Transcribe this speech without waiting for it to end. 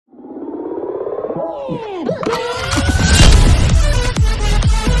Hello,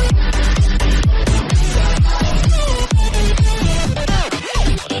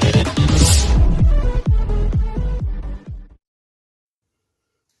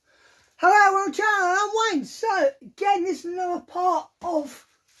 world channel, I'm Wayne. So again, this is another part of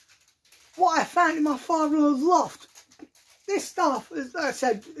what I found in my father-in-law's loft. This stuff, as I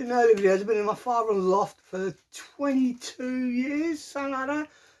said in earlier videos, has been in my father-in-law's loft for 22 years, something like that.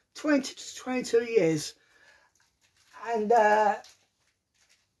 20 to 22 years. And I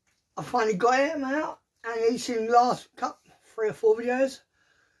finally got him out, and he's seen the last 3 or 4 videos.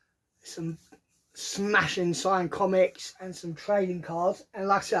 Some smashing signed comics and some trading cards, and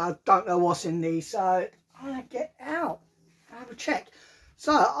like I said, I don't know what's in these, so I'm gonna get out and have a check.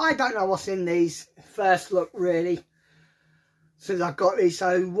 So I don't know what's in these first look, really, since I got these.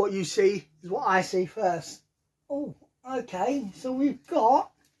 So what you see is what I see first. Oh, okay, so we've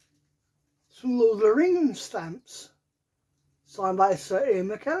got some Lord of the Rings stamps signed by Sir Ian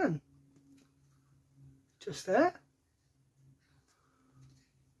McKellen, just there.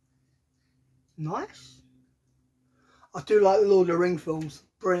 Nice. I do like the Lord of the Rings films.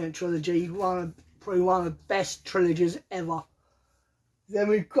 Brilliant trilogy. Probably one of the best trilogies ever. Then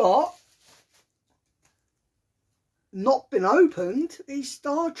we've got, not been opened, these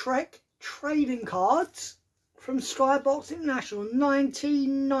Star Trek trading cards from Skybox International,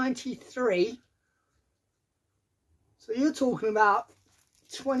 1993. So you're talking about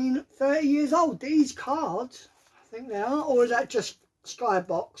 20, 30 years old. These cards, I think they are. Or is that just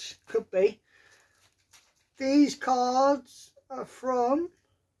Skybox? Could be. These cards are from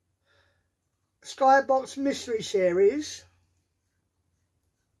Skybox Mystery Series.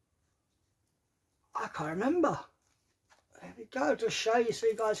 I can't remember. There we go, just show you so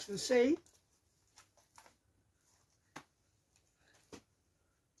you guys can see.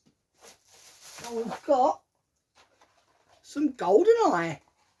 And we've got some GoldenEye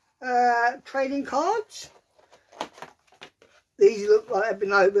trading cards. These look like they've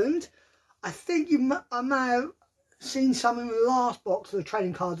been opened. I think I may have seen some in the last box of the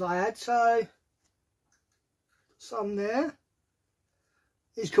trading cards I had, so some there.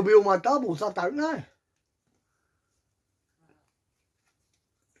 These could be all my doubles, I don't know.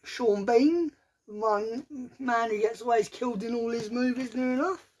 Sean Bean, one man who gets always killed in all his movies, near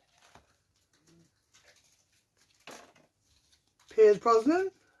enough. Pierce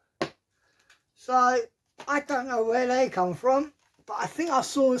Brosnan. So I don't know where they come from, but I think I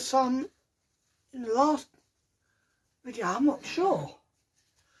saw some in the last video, I'm not sure.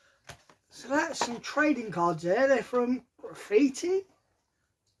 So that's some trading cards there. They're from Graffiti.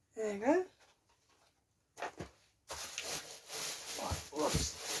 There you go.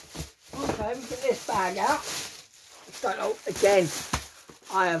 Right, okay, we get this bag out. Don't know, again,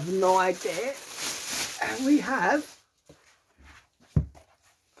 I have no idea. And we have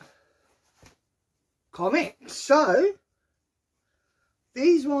comics. So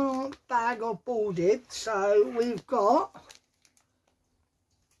these one aren't bag or boarded, so we've got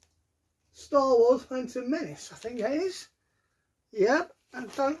Star Wars Phantom Menace, I think that is. Yep, and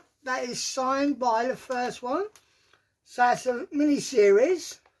that is signed by the first one. So it's a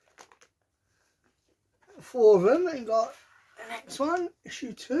mini-series. 4 of them, and you've got the next one,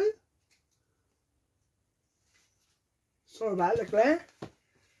 issue 2. Sorry about the glare.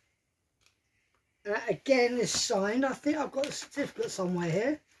 And that again is signed. I think I've got a certificate somewhere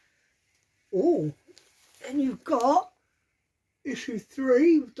here. Oh, then you've got issue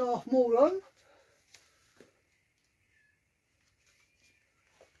 3 with Darth Maul on.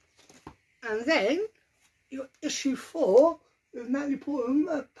 And then you've got issue 4 with Natalie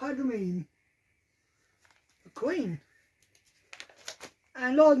Portman, Padmé, the Queen.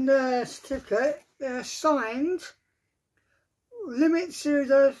 And on the certificate, they're signed Limit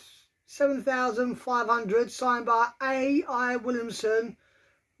Series of 7,500, signed by A.I. Williamson,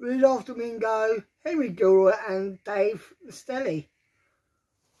 Rudolph Domingo, Henry Gilroy and Dave Stelly.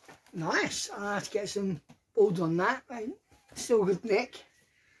 Nice. I have to get some boards on that. Still good nick.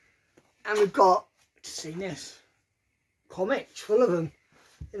 And we've got, see this, comics full of them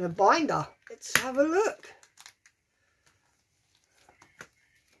in a binder. Let's have a look.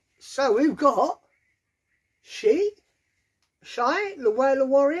 So we've got Shy, the Whaler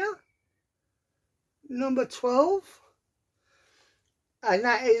Warrior, number 12, and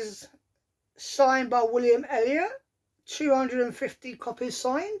that is signed by William Elliott, 250 copies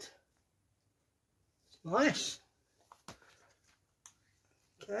signed. Nice.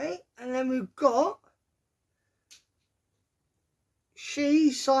 Okay, and then we've got She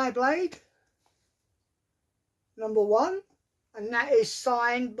Psyblade, number 1, and that is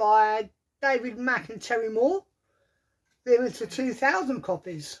signed by David Mack and Terry Moore. Limited to 2,000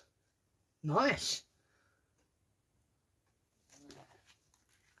 copies. Nice.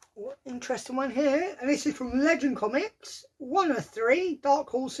 What interesting one here. And this is from Legend Comics. 1 of 3 Dark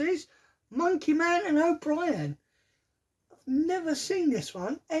Horses, Monkey Man and O'Brien. I've never seen this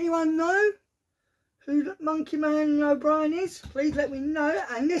one. Anyone know who Monkey Man and O'Brien is? Please let me know.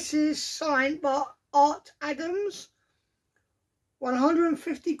 And this is signed by Art Adams.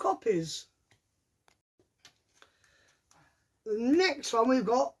 150 copies. The next one we've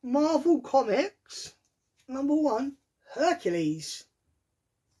got Marvel Comics #1 Hercules.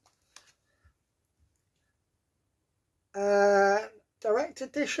 Direct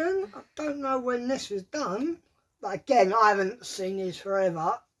edition. I don't know when this was done, but again I haven't seen these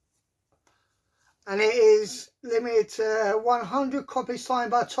forever. And it is limited to 100 copies,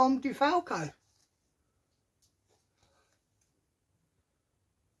 signed by Tom DeFalco.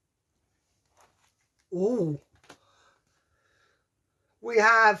 Ooh. We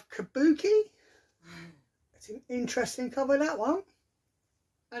have Kabuki. It's an interesting cover, that one.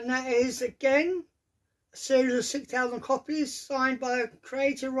 And that is again a series of 6,000 copies, signed by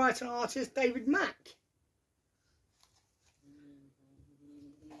creator, writer and artist David Mack.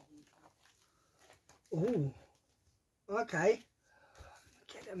 Ooh, okay,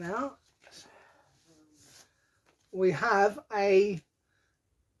 get them out. We have a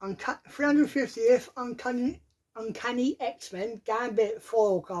 350th Uncanny X-Men Gambit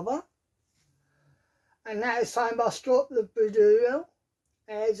foil cover, and that is signed by Stuart the Bedouin.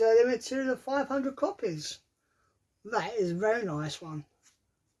 It's limited to 500 copies. That is a very nice one.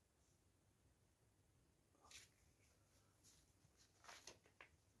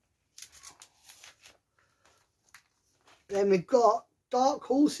 Then we've got Dark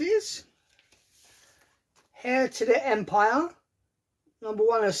Horses, Heir to the Empire,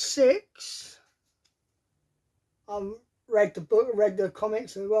 #1 of 6. I've read the book, read the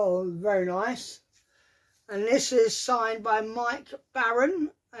comics as well, very nice. And this is signed by Mike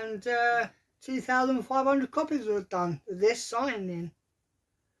Barron, and 2,500 copies were done with this signing.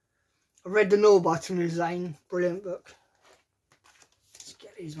 I read the novel by Timothy Zane, brilliant book. Let's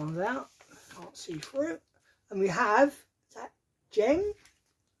get these ones out, can't see through it. And we have, is that Gen?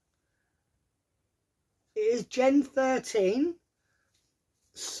 It is Gen 13,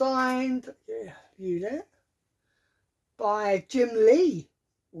 signed, yeah, view there, by Jim Lee.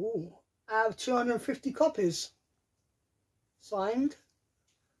 Ooh, out of 250 copies signed.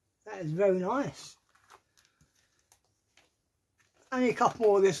 That is very nice. Only a couple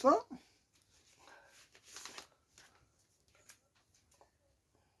more of this lot.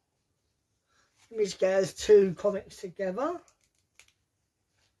 Let me just get those 2 comics together.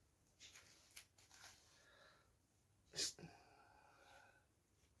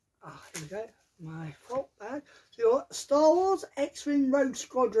 Here we go. My fault, bad. So you've got Star Wars X-Wing Rogue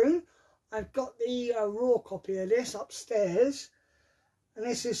Squadron. I've got the raw copy of this upstairs, and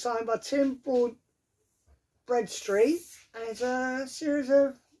this is signed by Tim Bradstreet, and it's a series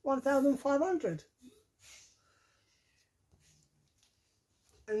of 1,500.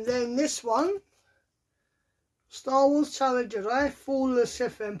 And then this one, Star Wars Challenge Jedi Fall of the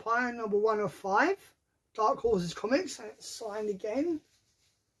Sith Empire, #1 of 5, Dark Horses Comics, and it's signed again.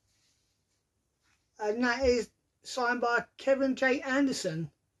 And that is signed by Kevin J.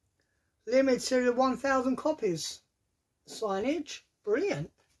 Anderson. Limited to 1,000 copies. Signage,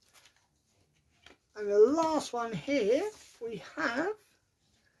 brilliant. And the last one here, we have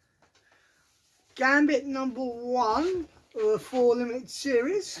Gambit #1 of the 4 limited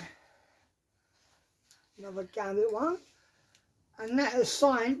series. Another Gambit one. And that is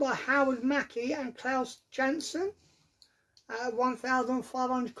signed by Howard Mackey and Klaus Janson.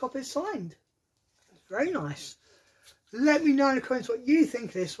 1,500 copies signed. Very nice. Let me know in the comments what you think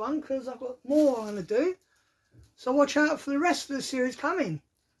of this one, because I've got more I'm going to do. So watch out for the rest of the series coming.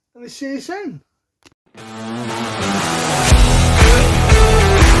 And we'll see you soon.